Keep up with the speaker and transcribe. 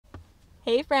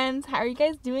Hey friends, how are you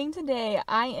guys doing today?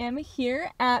 I am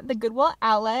here at the Goodwill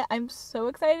Outlet. I'm so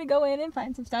excited to go in and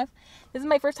find some stuff. This is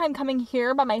my first time coming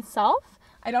here by myself.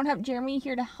 I don't have Jeremy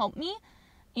here to help me,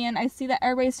 and I see that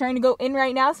everybody's starting to go in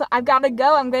right now, so I've got to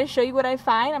go. I'm going to show you what I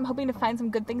find. I'm hoping to find some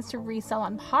good things to resell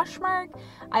on Poshmark.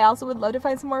 I also would love to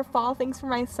find some more fall things for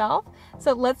myself,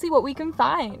 so let's see what we can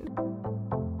find.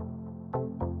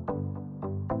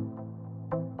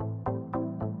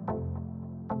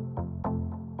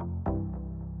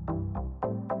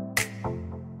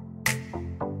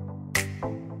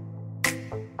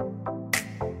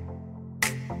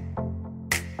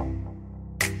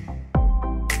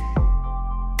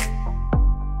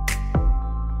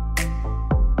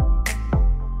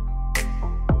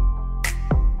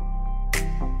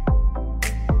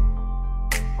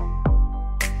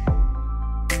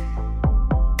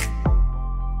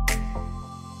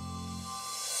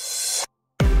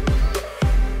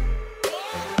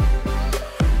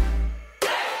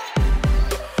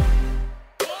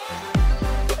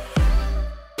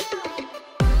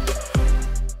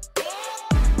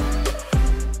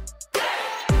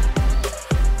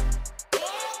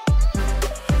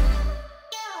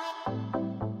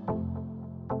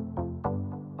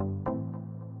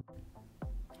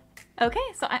 Okay,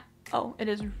 oh, it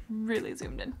is really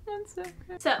zoomed in.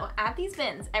 So at these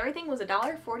bins, everything was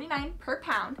 $1.49 per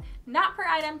pound, not per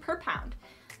item, per pound.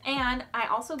 And I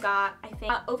also got, I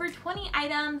think, over 20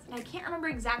 items. I can't remember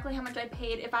exactly how much I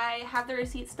paid. If I have the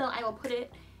receipt still, I will put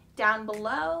it down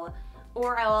below,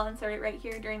 or I will insert it right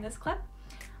here during this clip.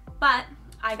 But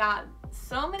I got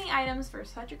so many items for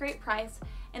such a great price,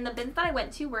 and the bins that I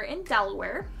went to were in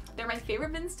Delaware. They're my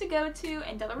favorite bins to go to,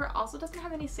 and Delaware also doesn't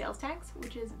have any sales tax,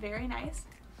 which is very nice.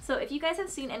 So if you guys have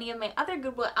seen any of my other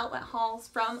Goodwill Outlet hauls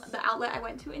from the outlet I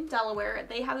went to in Delaware,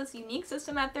 they have this unique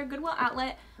system at their Goodwill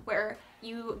Outlet where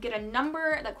you get a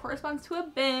number that corresponds to a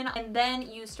bin, and then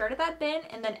you start at that bin,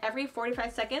 and then every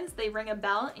 45 seconds they ring a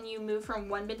bell and you move from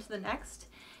one bin to the next.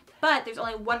 But there's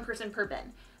only one person per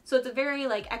bin. So it's a very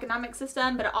economic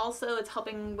system, but also it's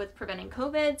helping with preventing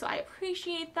COVID, so I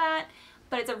appreciate that.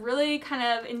 But it's a really kind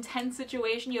of intense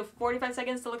situation. You have 45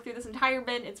 seconds to look through this entire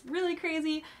bin. It's really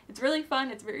crazy. It's really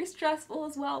fun. It's very stressful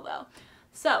as well, though.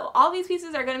 So all these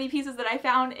pieces are going to be pieces that I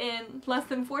found in less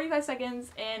than 45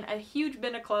 seconds in a huge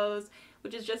bin of clothes,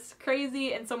 which is just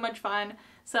crazy and so much fun.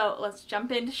 So let's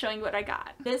jump into showing you what I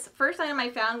got. This first item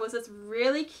I found was this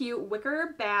really cute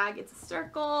wicker bag. It's a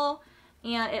circle,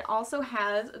 and it also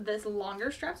has this longer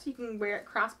strap so you can wear it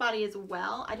crossbody as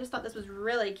well. I just thought this was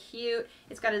really cute.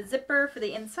 It's got a zipper for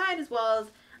the inside as well as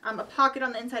a pocket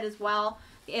on the inside as well.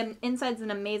 The inside's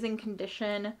in amazing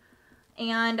condition.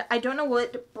 And I don't know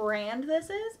what brand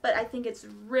this is, but I think it's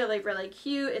really, really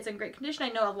cute. It's in great condition. I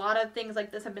know a lot of things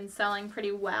like this have been selling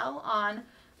pretty well on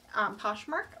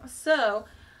Poshmark. So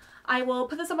I will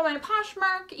put this up on my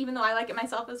Poshmark, even though I like it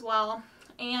myself as well.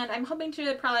 And I'm hoping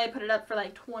to probably put it up for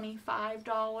like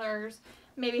 $25,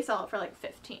 maybe sell it for like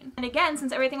 $15. And again,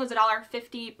 since everything was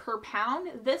 $1.50 per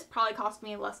pound, this probably cost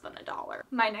me less than $1.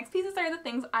 My next pieces are the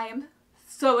things I am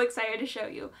so excited to show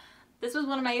you. This was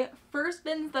one of my first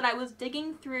bins that I was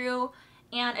digging through,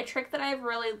 and a trick that I've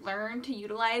really learned to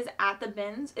utilize at the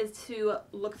bins is to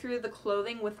look through the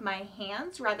clothing with my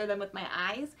hands rather than with my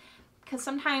eyes. Because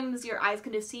sometimes your eyes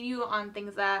can deceive you on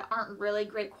things that aren't really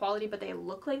great quality, but they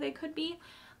look like they could be.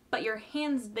 But your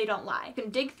hands, they don't lie. You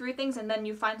can dig through things and then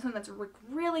you find something that's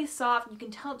really soft. You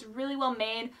can tell it's really well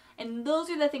made. And those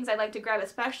are the things I like to grab,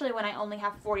 especially when I only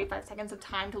have 45 seconds of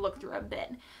time to look through a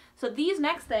bin. So these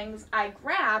next things I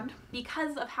grabbed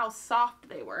because of how soft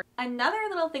they were. Another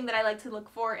little thing that I like to look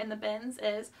for in the bins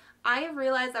is I have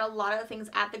realized that a lot of the things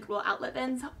at the Goodwill Outlet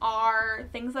bins are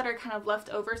things that are kind of left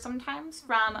over sometimes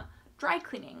from dry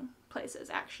cleaning places,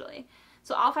 actually.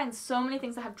 So I'll find so many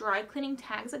things that have dry cleaning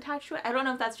tags attached to it. I don't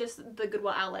know if that's just the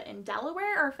Goodwill Outlet in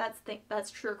Delaware or if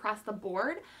that's true across the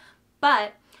board,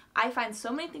 but I find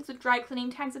so many things with dry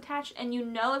cleaning tags attached, and you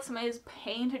know if somebody is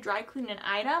paying to dry clean an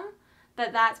item,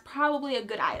 that's probably a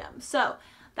good item. So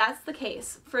that's the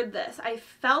case for this. I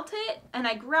felt it and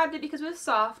I grabbed it because it was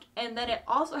soft, and then it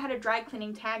also had a dry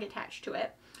cleaning tag attached to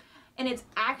it. And it's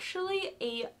actually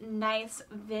a nice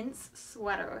Vince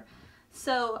sweater.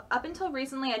 So up until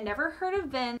recently, I'd never heard of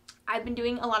Vince. I've been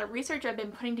doing a lot of research. I've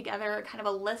been putting together kind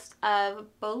of a list of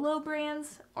BOLO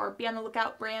brands or be on the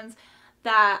lookout brands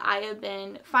that I have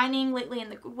been finding lately in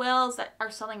the Goodwills that are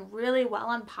selling really well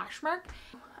on Poshmark.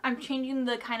 I'm changing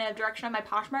the kind of direction of my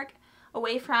Poshmark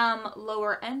away from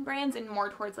lower end brands and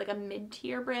more towards like a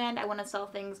mid-tier brand. I want to sell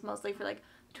things mostly for like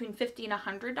between $50 and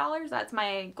 $100. That's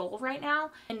my goal right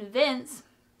now. And Vince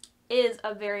is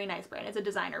a very nice brand. It's a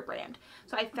designer brand.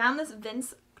 So I found this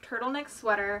Vince turtleneck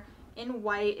sweater in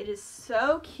white. It is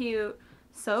so cute,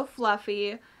 so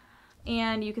fluffy,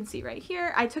 and you can see right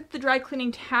here, I took the dry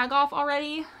cleaning tag off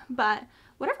already, but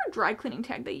whatever dry cleaning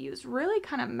tag they used really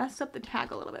kind of messed up the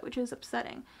tag a little bit, which is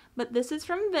upsetting. But this is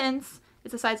from Vince.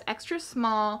 It's a size extra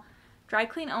small, dry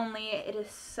clean only. It is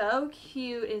so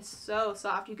cute. It is so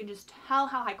soft. You can just tell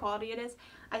how high quality it is.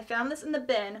 I found this in the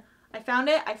bin. I found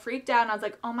it, I freaked out, and I was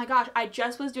like, oh my gosh, I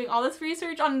just was doing all this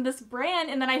research on this brand,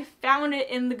 and then I found it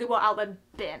in the Goodwill Outlet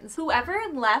Bins. Whoever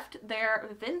left their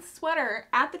Vince sweater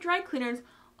at the dry cleaners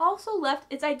also left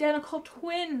its identical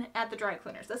twin at the dry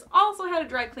cleaners. This also had a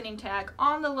dry cleaning tag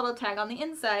on the little tag on the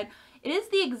inside. It is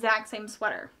the exact same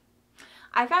sweater.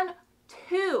 I found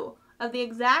 2 of the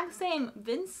exact same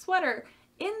Vince sweater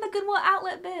in the Goodwill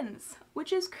Outlet Bins,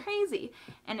 which is crazy.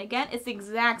 And again, it's the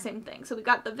exact same thing. So we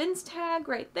got the Vince tag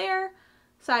right there,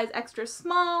 size extra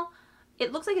small.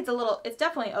 It looks like it's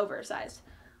definitely oversized.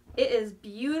 It is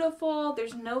beautiful.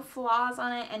 There's no flaws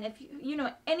on it. And if you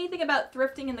know anything about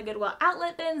thrifting in the Goodwill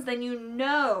Outlet Bins, then you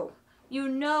know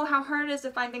how hard it is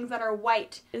to find things that are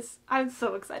white. I'm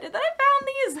so excited that I found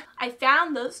these. I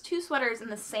found those 2 sweaters in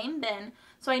the same bin,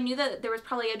 so I knew that there was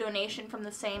probably a donation from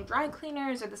the same dry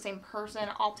cleaners or the same person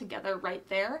all together right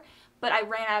there, but I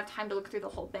ran out of time to look through the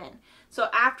whole bin. So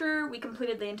after we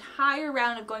completed the entire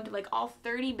round of going to like all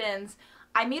 30 bins,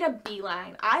 I made a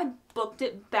beeline. I booked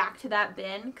it back to that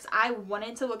bin because I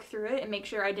wanted to look through it and make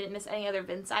sure I didn't miss any other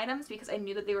Vince items because I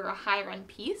knew that they were a higher end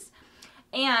piece.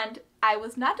 And I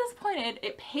was not disappointed.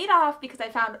 It paid off because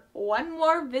I found one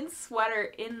more Vince sweater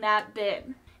in that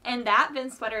bin. And that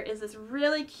Vince sweater is this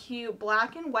really cute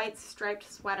black and white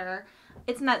striped sweater.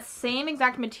 It's in that same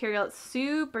exact material. It's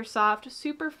super soft,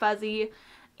 super fuzzy.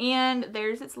 And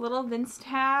there's its little Vince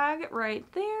tag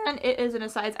right there. And it is in a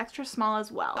size extra small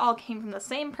as well. It all came from the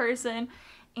same person.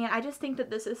 And I just think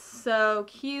that this is so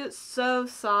cute, so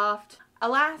soft.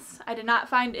 Alas, I did not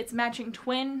find its matching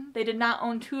twin. They did not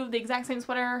own 2 of the exact same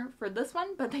sweater for this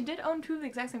one, but they did own 2 of the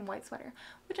exact same white sweater,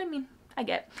 which I mean, I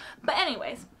get. But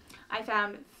anyways, I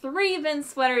found 3 Vince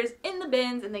sweaters in the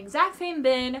bins, in the exact same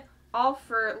bin, all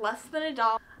for less than $1.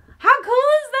 How cool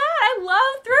is that? I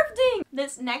love thrifting!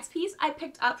 This next piece I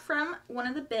picked up from one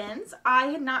of the bins. I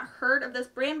had not heard of this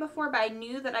brand before, but I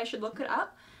knew that I should look it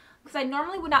up because I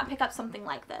normally would not pick up something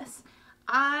like this.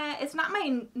 It's not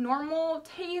my normal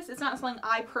taste. It's not something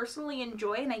I personally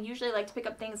enjoy, and I usually like to pick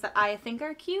up things that I think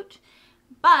are cute.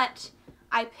 But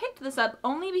I picked this up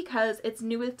only because it's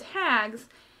new with tags,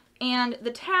 and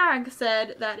the tag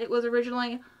said that it was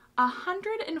originally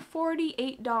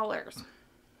 $148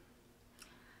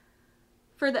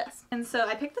 for this. And so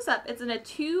I picked this up. It's in a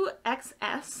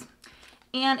 2XS,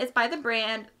 and it's by the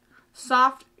brand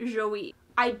Soft Joey.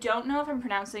 I don't know if I'm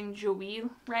pronouncing Joey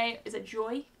right. Is it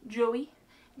Joy? Joey?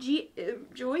 Joey?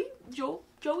 Joey? Joy.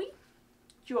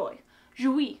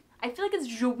 Joey. I feel like it's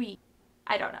Joey.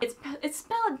 I don't know. It's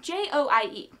spelled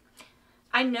Joie.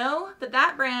 I know that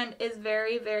that brand is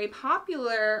very, very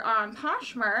popular on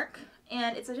Poshmark,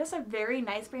 and it's just a very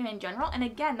nice brand in general. And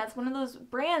again, that's one of those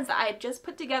brands that I had just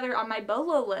put together on my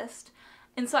BOLO list,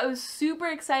 and so I was super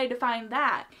excited to find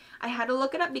that. I had to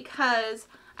look it up because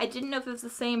I didn't know if it was the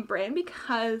same brand,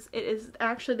 because it is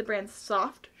actually the brand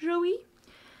Soft Joey.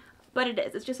 But it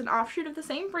is. It's just an offshoot of the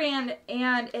same brand,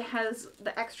 and it has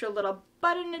the extra little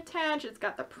button attached. It's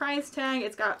got the price tag.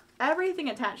 It's got everything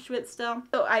attached to it still.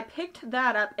 So I picked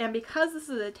that up, and because this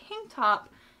is a tank top,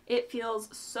 it feels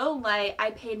so light.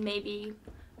 I paid maybe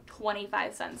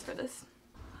 25 cents for this.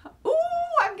 Ooh,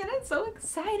 I'm getting so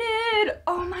excited.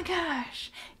 Oh my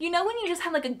gosh. You know when you just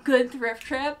have like a good thrift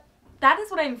trip? That is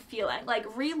what I'm feeling,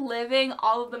 like reliving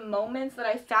all of the moments that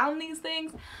I found these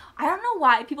things. I don't know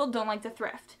why people don't like to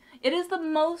thrift. It is the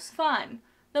most fun.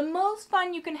 The most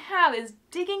fun you can have is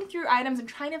digging through items and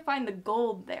trying to find the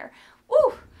gold there.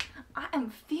 Ooh, I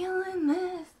am feeling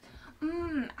this.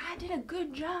 I did a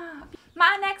good job.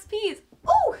 My next piece.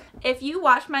 Ooh, if you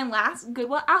watched my last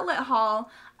Goodwill Outlet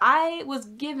haul, I was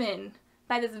given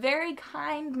by this very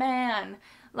kind man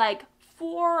like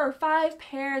 4 or 5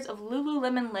 pairs of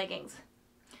Lululemon leggings.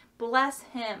 Bless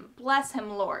him,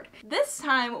 Lord. This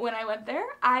time when I went there,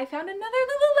 I found another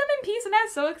Lululemon piece and I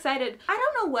was so excited. I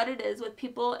don't know what it is with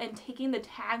people and taking the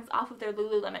tags off of their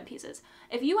Lululemon pieces.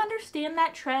 If you understand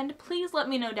that trend, please let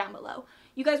me know down below.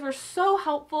 You guys were so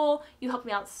helpful. You helped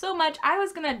me out so much. I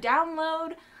was gonna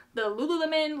download the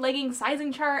Lululemon legging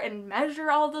sizing chart and measure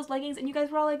all of those leggings, and you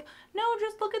guys were all like, no,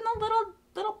 just look in the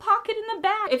little pocket in the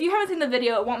back. If you haven't seen the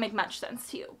video, it won't make much sense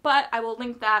to you, but I will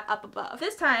link that up above.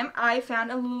 This time I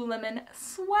found a Lululemon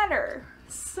sweater.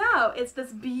 So it's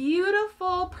this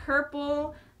beautiful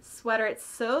purple sweater. It's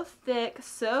so thick,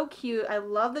 so cute. I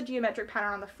love the geometric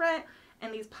pattern on the front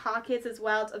and these pockets as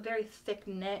well. It's a very thick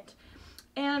knit.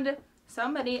 And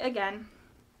somebody, again,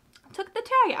 took the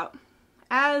tag out,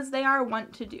 as they are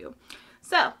wont to do.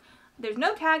 So there's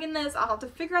no tag in this. I'll have to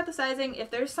figure out the sizing. If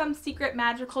there's some secret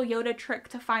magical Yoda trick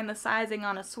to find the sizing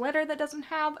on a sweater that doesn't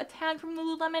have a tag from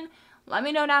Lululemon, let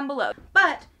me know down below.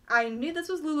 But I knew this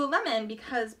was Lululemon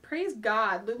because, praise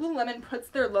God, Lululemon puts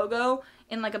their logo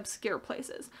in like obscure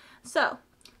places. So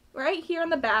right here on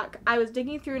the back, I was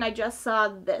digging through and I just saw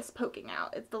this poking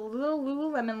out. It's the little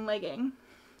Lululemon legging.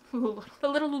 The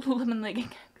little Lululemon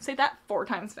legging. Say that 4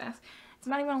 times fast. It's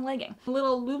not even a legging.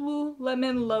 Little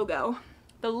Lululemon logo.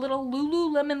 The little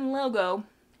Lululemon logo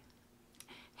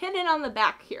hidden on the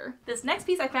back here. This next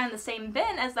piece I found in the same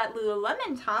bin as that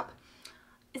Lululemon top.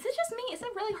 Is it just me? Is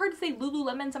it really hard to say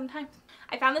Lululemon sometimes?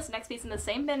 I found this next piece in the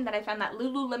same bin that I found that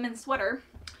Lululemon sweater.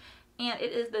 And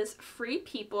it is this Free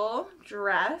People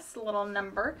dress, little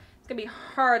number. It's gonna be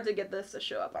hard to get this to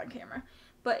show up on camera.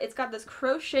 But it's got this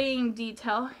crocheting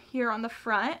detail here on the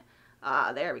front.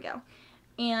 There we go.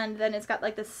 And then it's got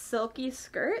like this silky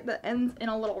skirt that ends in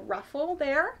a little ruffle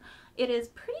there. It is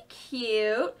pretty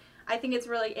cute. I think it's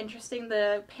really interesting,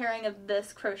 the pairing of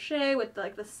this crochet with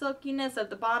like the silkiness of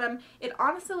the bottom. It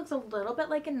honestly looks a little bit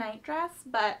like a nightdress,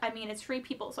 but I mean, it's Free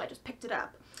People, so I just picked it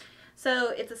up. So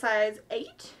it's a size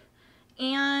 8.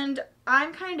 And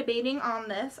I'm kind of debating on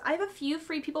this. I have a few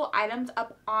Free People items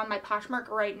up on my Poshmark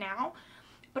right now,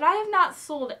 but I have not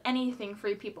sold anything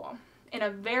Free People in a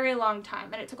very long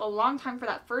time, and it took a long time for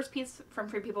that first piece from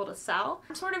Free People to sell.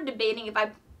 I'm sort of debating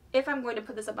if I'm going to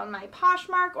put this up on my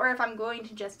Poshmark or if I'm going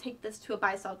to just take this to a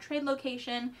buy sell trade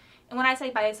location. And when I say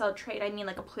buy sell trade, I mean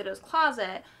like a Plato's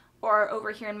Closet, or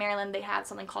over here in Maryland they have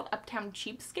something called Uptown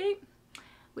Cheapskate,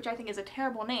 which I think is a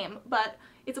terrible name, but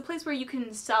it's a place where you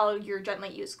can sell your gently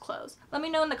used clothes. Let me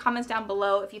know in the comments down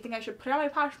below if you think I should put it on my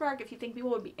Poshmark, if you think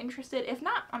people would be interested. If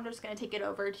not, I'm just going to take it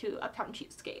over to Uptown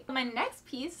Cheapskate. My next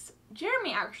piece,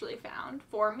 Jeremy actually found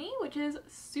for me, which is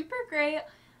super great.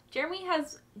 Jeremy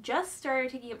has just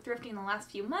started taking up thrifting in the last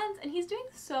few months, and he's doing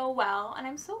so well, and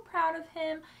I'm so proud of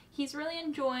him. He's really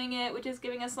enjoying it, which is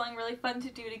giving us something really fun to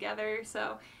do together,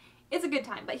 so it's a good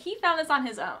time. But he found this on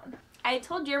his own. I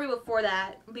told Jeremy before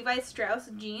that Levi Strauss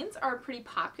jeans are pretty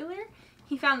popular.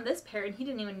 He found this pair and he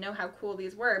didn't even know how cool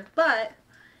these were, but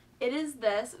it is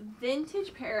this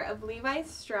vintage pair of Levi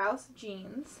Strauss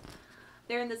jeans.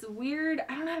 They're in this weird,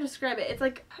 I don't know how to describe it.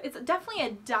 It's definitely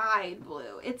a dyed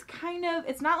blue. It's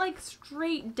not like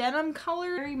straight denim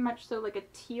color, very much so like a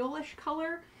tealish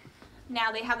color.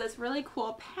 Now they have this really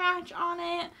cool patch on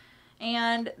it,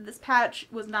 and this patch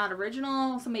was not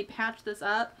original. Somebody patched this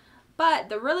up. But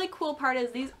the really cool part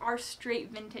is these are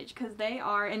straight vintage because they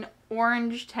are an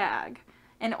orange tag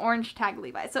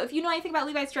Levi. So if you know anything about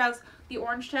Levi Strauss, the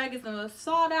orange tag is the most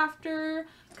sought after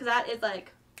because that is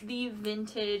like the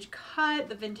vintage cut,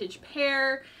 the vintage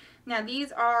pair. Now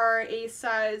these are a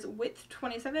size width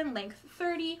 27, length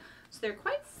 30, so they're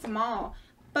quite small,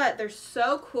 but they're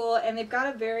so cool, and they've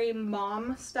got a very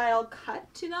mom style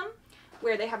cut to them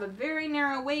where they have a very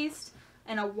narrow waist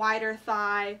and a wider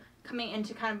thigh, coming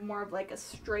into kind of more of like a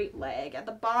straight leg. At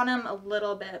the bottom, a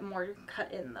little bit more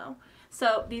cut in though.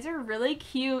 So these are really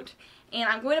cute, and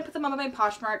I'm going to put them on my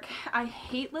Poshmark. I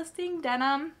hate listing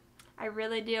denim. I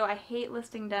really do. I hate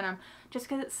listing denim just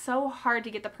because it's so hard to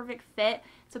get the perfect fit.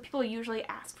 So people usually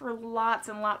ask for lots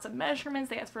and lots of measurements.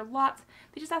 They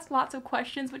just ask lots of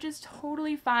questions, which is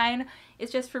totally fine.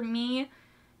 It's just for me,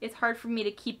 it's hard for me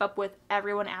to keep up with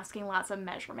everyone asking lots of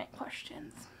measurement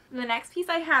questions. The next piece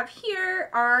I have here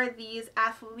are these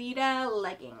Athleta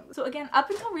leggings. So again, up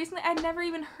until recently, I'd never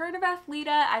even heard of Athleta.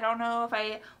 I don't know if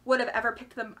I would have ever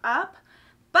picked them up,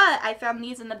 but I found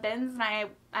these in the bins and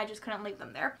I just couldn't leave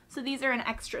them there. So these are an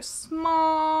extra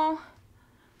small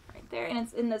right there, and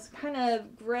it's in this kind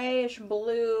of grayish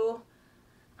blue,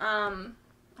 I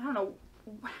don't know,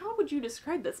 how would you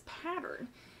describe this pattern?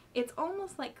 It's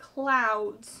almost like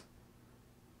clouds,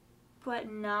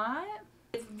 but not.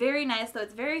 It's very nice though.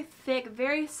 It's very thick,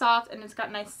 very soft, and it's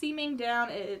got nice seaming down.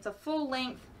 It's a full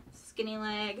length skinny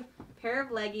leg pair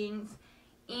of leggings,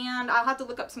 and I'll have to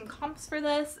look up some comps for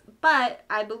this, but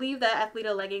I believe that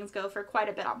Athleta leggings go for quite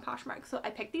a bit on Poshmark. So I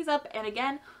picked these up, and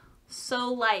again,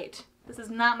 so light. This is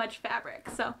not much fabric.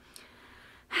 So,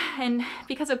 and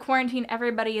because of quarantine,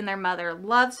 everybody and their mother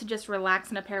loves to just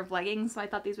relax in a pair of leggings, so I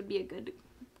thought these would be a good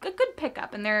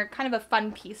pickup, and they're kind of a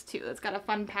fun piece too. It's got a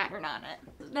fun pattern on it.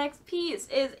 The next piece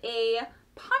is a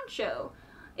poncho.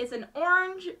 It's an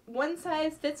orange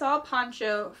one-size-fits-all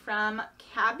poncho from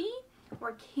Cabby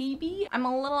or KB. I'm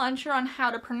a little unsure on how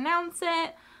to pronounce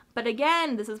it, But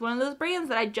again, this is one of those brands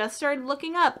that I just started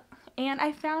looking up and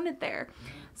I found it there.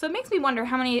 So it makes me wonder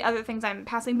how many other things I'm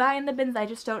passing by in the bins I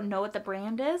just don't know what the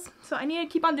brand is. So I need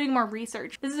to keep on doing more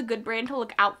research. This is a good brand to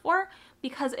look out for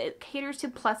because it caters to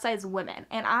plus size women.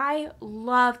 And I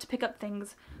love to pick up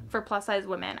things for plus size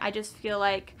women. I just feel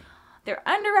like they're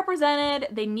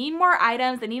underrepresented, they need more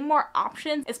items, they need more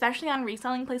options, especially on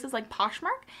reselling places like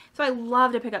Poshmark. So I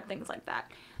love to pick up things like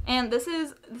that. And this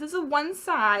is a one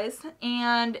size,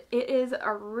 and it is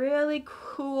a really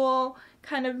cool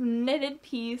kind of knitted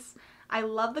piece. I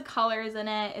love the colors in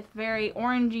it. It's very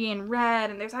orangey and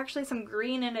red, and there's actually some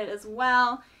green in it as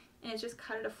well. And it's just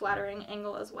cut at a flattering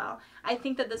angle as well. I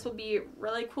think that this will be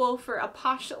really cool for a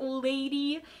posh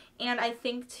lady, and I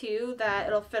think too that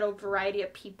it'll fit a variety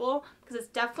of people because it's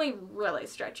definitely really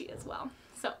stretchy as well.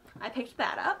 So I picked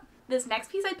that up. This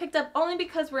next piece I picked up only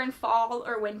because we're in fall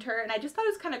or winter, and I just thought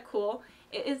it was kind of cool.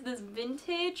 It is this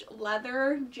vintage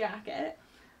leather jacket.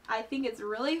 I think it's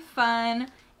really fun,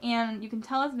 and you can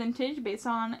tell it's vintage based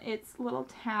on its little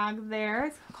tag there.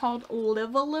 It's called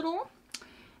Live a Little.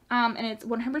 And it's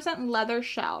 100% leather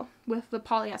shell with the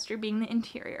polyester being the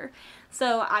interior.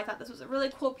 So I thought this was a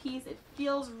really cool piece. It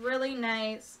feels really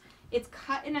nice. It's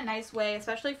cut in a nice way,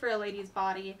 especially for a lady's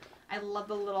body. I love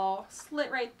the little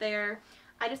slit right there.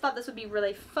 I just thought this would be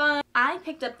really fun. I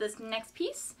picked up this next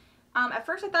piece. At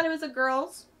first I thought it was a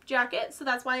girl's jacket, so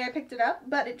that's why I picked it up,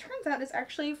 but it turns out it's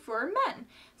actually for men.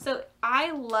 So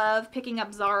I love picking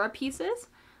up Zara pieces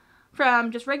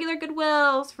from just regular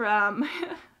Goodwills, from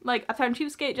like I found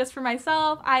Cheapskate just for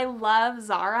myself. I love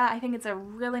Zara. I think it's a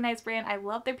really nice brand. I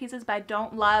love their pieces, but I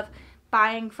don't love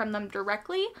buying from them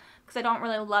directly because I don't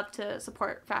really love to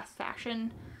support fast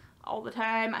fashion all the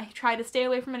time. I try to stay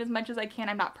away from it as much as I can.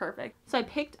 I'm not perfect. So I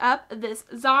picked up this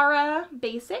Zara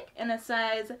basic in a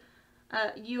size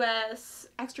US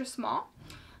extra small.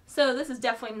 So this is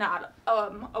definitely not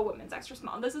a women's extra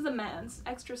small. This is a men's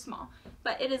extra small.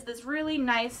 But it is this really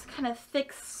nice kind of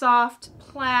thick, soft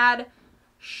plaid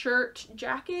shirt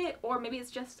jacket, or maybe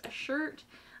it's just a shirt.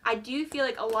 I do feel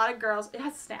like a lot of girls, it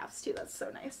has snaps too, that's so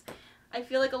nice. I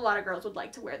feel like a lot of girls would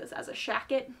like to wear this as a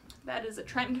shacket. That is a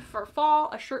trend for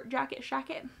fall, a shirt jacket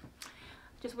shacket.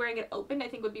 Just wearing it open I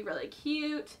think would be really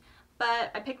cute.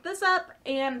 But I picked this up,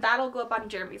 and that'll go up on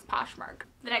Jeremy's Poshmark.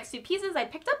 The next two pieces I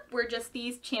picked up were just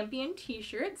these Champion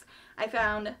t-shirts. I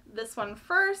found this one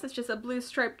first. It's just a blue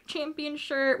striped Champion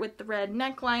shirt with the red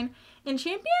neckline. And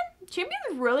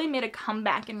Champion's really made a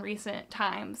comeback in recent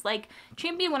times. Like,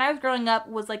 Champion, when I was growing up,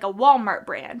 was like a Walmart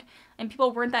brand, and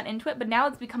people weren't that into it, but now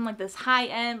it's become like this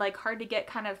high-end, like hard-to-get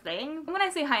kind of thing. And when I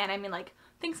say high-end, I mean like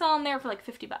things selling there for like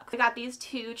 50 bucks. I got these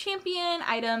two Champion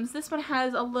items. This one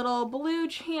has a little blue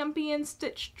Champion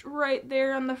stitched right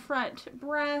there on the front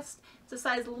breast. It's a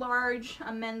size large,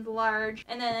 a men's large.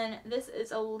 And then this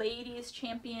is a ladies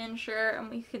Champion shirt,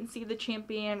 and we can see the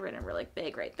Champion written really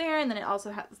big right there. And then it also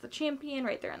has the Champion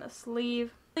right there on the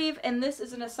sleeve. And this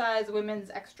is in a size women's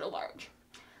extra large.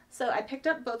 So I picked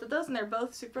up both of those, and they're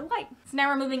both super light. So now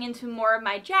we're moving into more of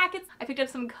my jackets. I picked up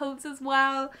some coats as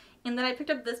well. And then I picked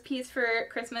up this piece for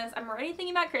Christmas. I'm already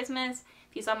thinking about Christmas.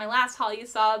 If you saw my last haul, you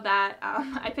saw that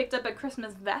I picked up a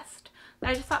Christmas vest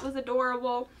that I just thought was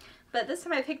adorable. But this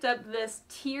time I picked up this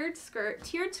tiered skirt.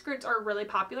 Tiered skirts are really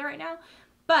popular right now,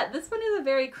 but this one is a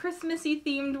very Christmassy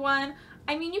themed one.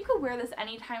 I mean, you could wear this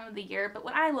any time of the year, but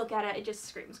when I look at it, it just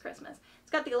screams Christmas. It's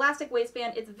got the elastic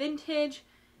waistband. It's vintage.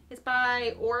 It's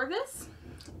by Orvis,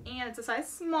 and it's a size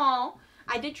small.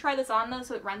 I did try this on though,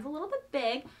 so it runs a little bit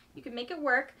big. You can make it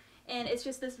work. And it's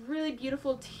just this really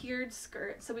beautiful tiered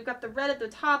skirt. So we've got the red at the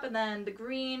top, and then the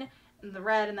green, and the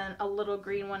red, and then a little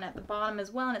green one at the bottom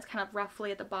as well, and it's kind of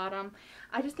roughly at the bottom.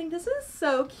 I just think this is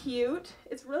so cute.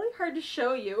 It's really hard to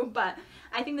show you, but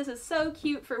I think this is so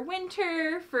cute for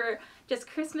winter, for just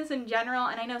Christmas in general,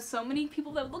 and I know so many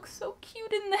people that look so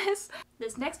cute in this.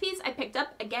 This next piece I picked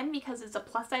up, again, because it's a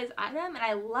plus size item, and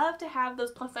I love to have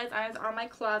those plus size items on my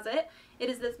closet. It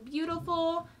is this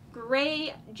beautiful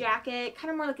gray jacket,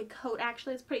 kind of more like a coat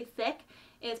actually. It's pretty thick.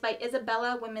 It's by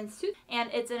Isabella Women's Suit, and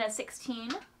it's in a 16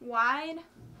 wide,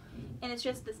 and it's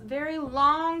just this very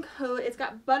long coat. It's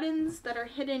got buttons that are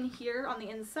hidden here on the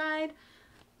inside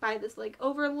by this like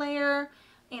over layer,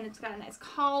 and it's got a nice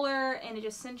collar, and it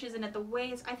just cinches in at the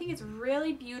waist. I think it's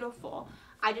really beautiful.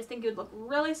 I just think it would look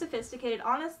really sophisticated.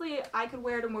 Honestly, I could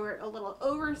wear it and wear it a little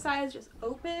oversized, just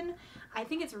open. I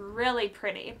think it's really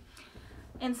pretty.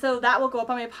 And so that will go up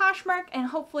on my Poshmark, and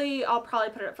hopefully I'll probably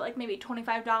put it up for like maybe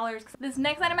 $25. This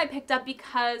next item I picked up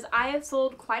because I have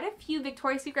sold quite a few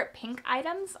Victoria's Secret pink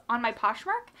items on my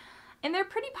Poshmark, and they're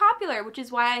pretty popular, which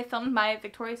is why I filmed my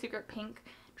Victoria's Secret pink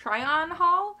try-on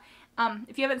haul.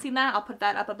 If you haven't seen that, I'll put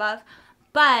that up above.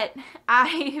 But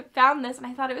I found this and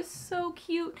I thought it was so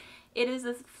cute. It is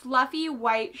this fluffy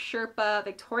white Sherpa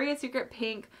Victoria's Secret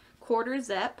pink quarter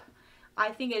zip.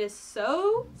 I think it is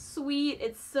so sweet.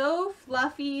 It's so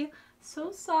fluffy,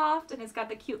 so soft, and it's got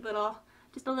the cute little,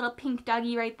 just a little pink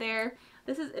doggy right there.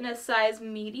 This is in a size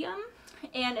medium,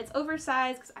 and it's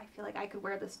oversized because I feel like I could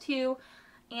wear this too.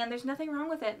 And there's nothing wrong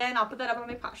with it. And I'll put that up on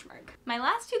my Poshmark. My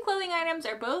last two clothing items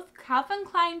are both Calvin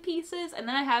Klein pieces, and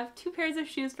then I have 2 pairs of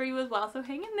shoes for you as well, so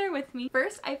hang in there with me.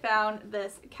 First, I found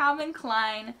this Calvin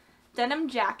Klein denim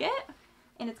jacket,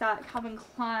 and it's got Calvin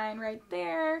Klein right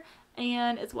there,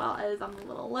 and as well as on the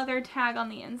little leather tag on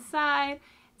the inside.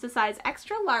 It's a size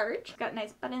extra large. Got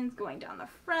nice buttons going down the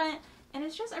front. And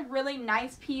it's just a really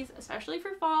nice piece, especially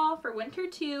for fall, for winter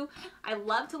too. I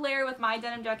love to layer with my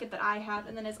denim jacket that I have.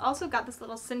 And then it's also got this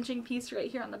little cinching piece right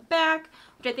here on the back,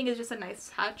 which I think is just a nice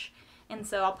touch. And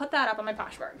so I'll put that up on my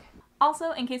Poshmark.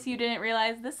 Also, in case you didn't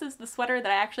realize, this is the sweater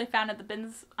that I actually found at the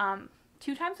bins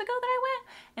 2 times ago that I went.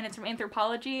 And it's from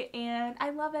Anthropologie, and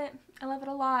I love it. I love it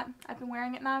a lot. I've been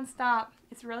wearing it nonstop.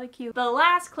 It's really cute. The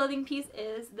last clothing piece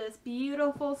is this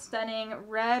beautiful, stunning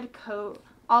red coat,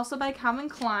 also by Calvin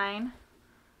Klein.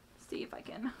 See if I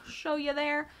can show you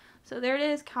there. So there it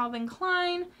is, Calvin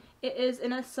Klein. It is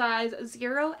in a size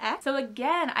 0X. So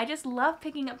again, I just love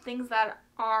picking up things that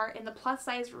are in the plus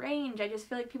size range. I just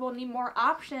feel like people need more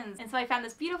options. And so I found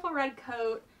this beautiful red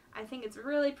coat. I think it's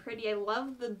really pretty. I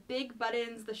love the big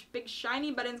buttons, the big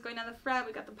shiny buttons going down the front.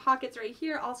 We've got the pockets right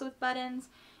here also with buttons,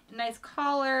 a nice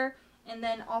collar, and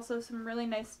then also some really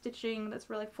nice stitching that's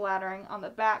really flattering on the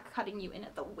back, cutting you in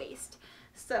at the waist.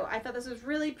 So I thought this was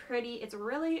really pretty. It's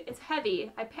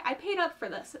heavy. I paid up for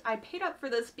this. I paid up for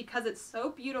this because it's so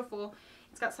beautiful.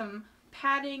 It's got some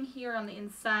padding here on the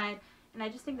inside, and I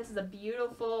just think this is a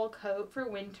beautiful coat for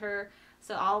winter.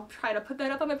 So I'll try to put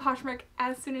that up on my Poshmark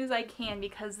as soon as I can,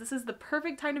 because this is the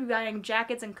perfect time to be buying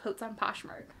jackets and coats on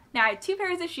Poshmark. Now I had 2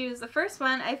 pairs of shoes. The first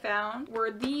one I found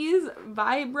were these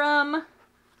Vibram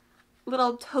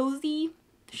little toesy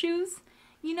shoes.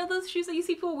 You know those shoes that you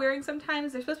see people wearing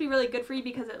sometimes? They're supposed to be really good for you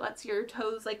because it lets your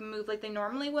toes like move like they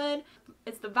normally would.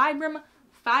 It's the Vibram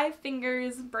 5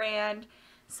 Fingers brand.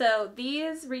 So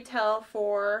these retail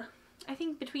for, I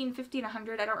think, between $50 and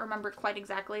 $100. I don't remember quite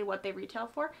exactly what they retail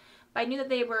for. But I knew that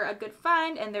they were a good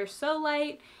find, and they're so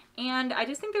light. And I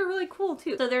just think they're really cool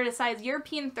too. So they're a size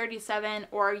European 37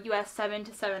 or US 7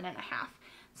 to 7.5.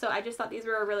 So I just thought these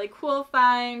were a really cool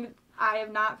find. I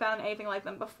have not found anything like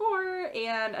them before,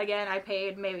 and again, I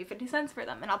paid maybe 50 cents for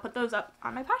them, and I'll put those up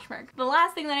on my Poshmark. The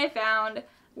last thing that I found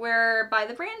were by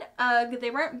the brand UGG. They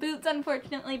weren't boots,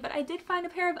 unfortunately, but I did find a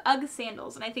pair of UGG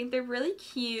sandals, and I think they're really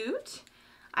cute.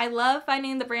 I love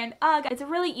finding the brand UGG. It's a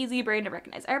really easy brand to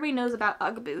recognize. Everybody knows about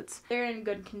UGG boots. They're in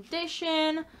good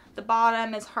condition. The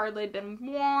bottom has hardly been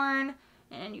worn,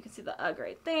 and you can see the UGG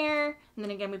right there. And then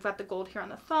again, we've got the gold here on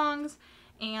the thongs,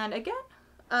 and again,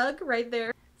 UGG right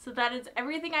there. So that is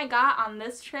everything I got on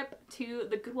this trip to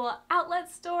the Goodwill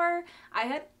Outlet store. I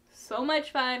had so much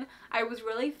fun. I was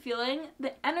really feeling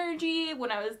the energy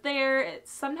when I was there.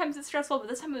 Sometimes it's stressful, but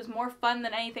this time it was more fun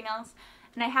than anything else.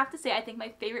 And I have to say, I think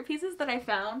my favorite pieces that I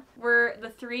found were the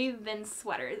 3 Vince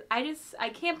sweaters. I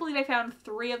can't believe I found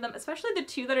 3 of them, especially the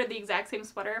 2 that are the exact same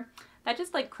sweater. That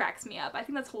just like cracks me up. I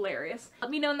think that's hilarious.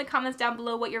 Let me know in the comments down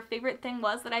below what your favorite thing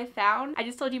was that I found. I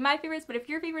just told you my favorites, but if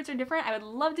your favorites are different, I would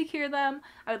love to hear them.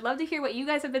 I would love to hear what you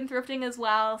guys have been thrifting as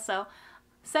well, so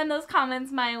send those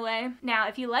comments my way. Now,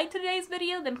 if you liked today's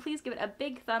video, then please give it a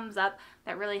big thumbs up.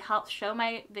 That really helps show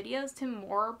my videos to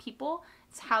more people.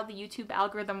 It's how the YouTube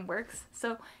algorithm works.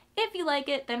 So if you like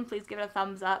it, then please give it a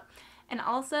thumbs up. And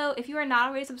also, if you are not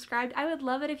already subscribed, I would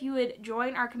love it if you would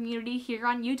join our community here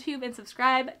on YouTube and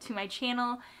subscribe to my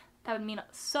channel. That would mean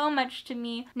so much to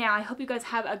me. Now, I hope you guys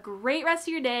have a great rest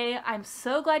of your day. I'm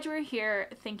so glad you were here.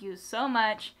 Thank you so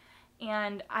much.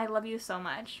 And I love you so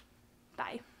much.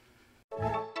 Bye.